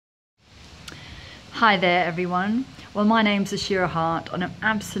Hi there everyone. Well, my name's Eeshi-Ra Hart and I'm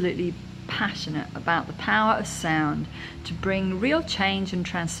absolutely passionate about the power of sound to bring real change and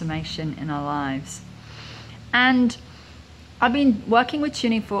transformation in our lives. And I've been working with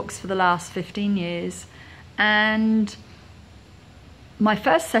tuning forks for the last 15 years, and my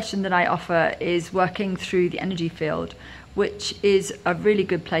first session that I offer is working through the energy field, which is a really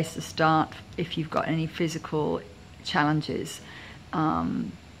good place to start if you've got any physical challenges.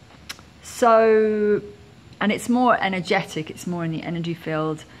 And it's more energetic, it's more in the energy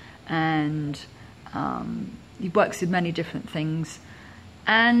field, and it works with many different things.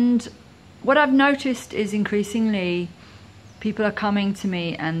 And what I've noticed is increasingly people are coming to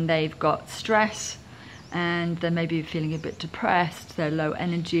me and they've got stress, and they may be feeling a bit depressed, they're low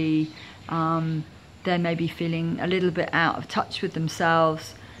energy, they may be feeling a little bit out of touch with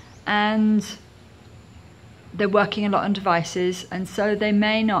themselves, and they're working a lot on devices, and so they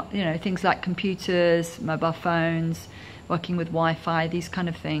may not, things like computers, mobile phones, working with Wi-Fi, these kind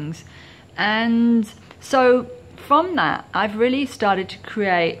of things. And so from that, I've really started to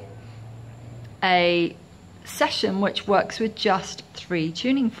create a session which works with just 3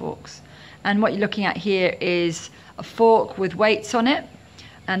 tuning forks. And what you're looking at here is a fork with weights on it,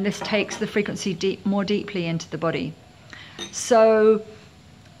 and this takes the frequency more deeply into the body. So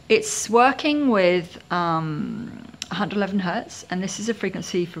it's working with 111 Hertz, and this is a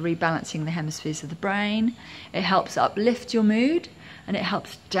frequency for rebalancing the hemispheres of the brain. It helps uplift your mood, and it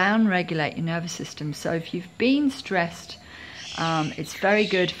helps down-regulate your nervous system. So if you've been stressed, it's very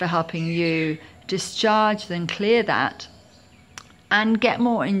good for helping you discharge and clear that and get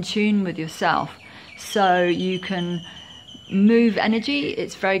more in tune with yourself, so you can move energy.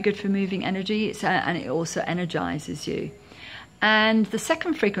 It's very good for moving energy, and it also energizes you. And the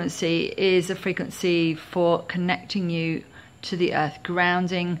second frequency is a frequency for connecting you to the earth,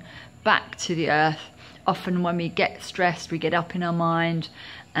 grounding back to the earth. Often when we get stressed, we get up in our mind,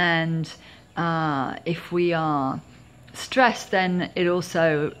 and if we are stressed, then it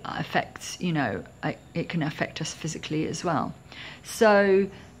also affects, it can affect us physically as well. So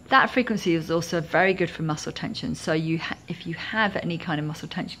that frequency is also very good for muscle tension. So if you have any kind of muscle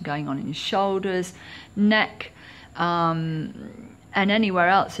tension going on in your shoulders, neck, and anywhere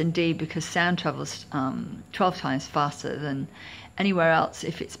else indeed, because sound travels 12 times faster than anywhere else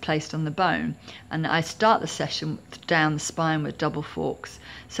if it's placed on the bone. And I start the session down the spine with double forks.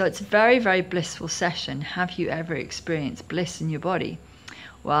 So it's a very, very blissful session. Have you ever experienced bliss in your body?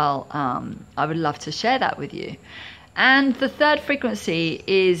 Well, I would love to share that with you. And the third frequency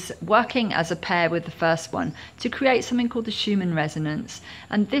is working as a pair with the first one to create something called the Schumann resonance.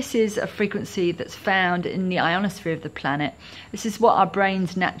 And this is a frequency that's found in the ionosphere of the planet. This is what our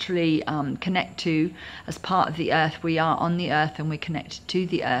brains naturally connect to as part of the earth. We are on the earth and we're connected to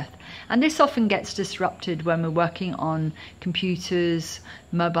the earth. And this often gets disrupted when we're working on computers,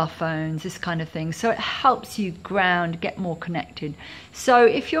 mobile phones, this kind of thing. So it helps you ground, get more connected. So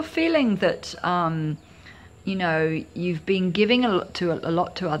if you're feeling that you've been giving a lot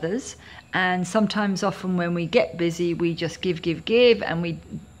to others, and sometimes often when we get busy we just give, and we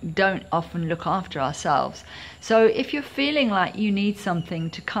don't often look after ourselves. So if you're feeling like you need something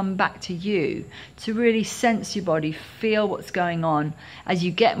to come back to you, to really sense your body, feel what's going on as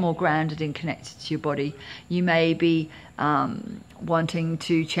you get more grounded and connected to your body, you may be wanting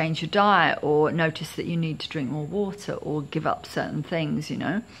to change your diet, or notice that you need to drink more water, or give up certain things,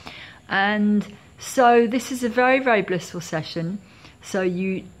 and so this is a very, very blissful session. So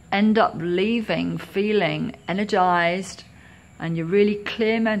you end up leaving feeling energized, and you're really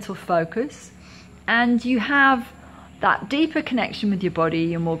clear mental focus, and you have that deeper connection with your body.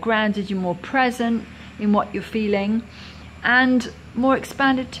 You're more grounded, you're more present in what you're feeling, and more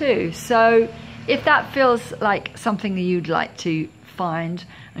expanded too. So if that feels like something that you'd like to find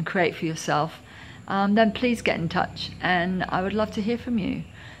and create for yourself, then please get in touch, and I would love to hear from you.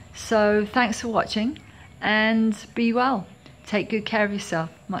 So thanks for watching, and be well. Take good care of yourself.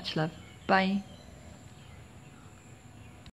 Much love. Bye.